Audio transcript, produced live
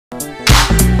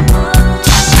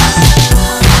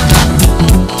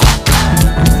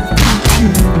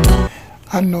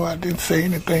I know I didn't say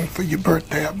anything for your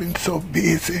birthday. I've been so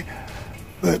busy.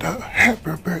 But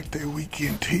happy birthday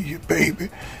weekend to you, baby.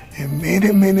 And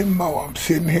many, many more. I'm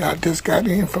sitting here. I just got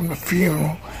in from the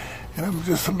funeral. And I'm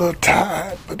just a little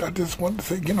tired. But I just wanted to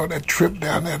say, that trip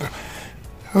down there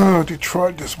to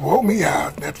Detroit just woke me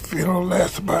out. That funeral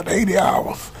lasted about 80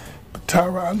 hours. But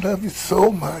Tyra, I love you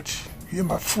so much. You're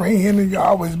my friend, and you've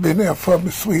always been there for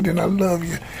me, sweet, and I love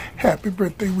you. Happy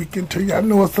birthday weekend to you. I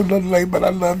know it's a little late, but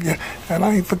I love you. And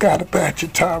I ain't forgot about you,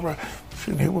 Tyra.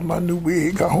 Sitting here with my new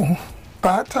wig on.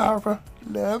 Bye, Tyra.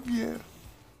 Love you.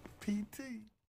 PT.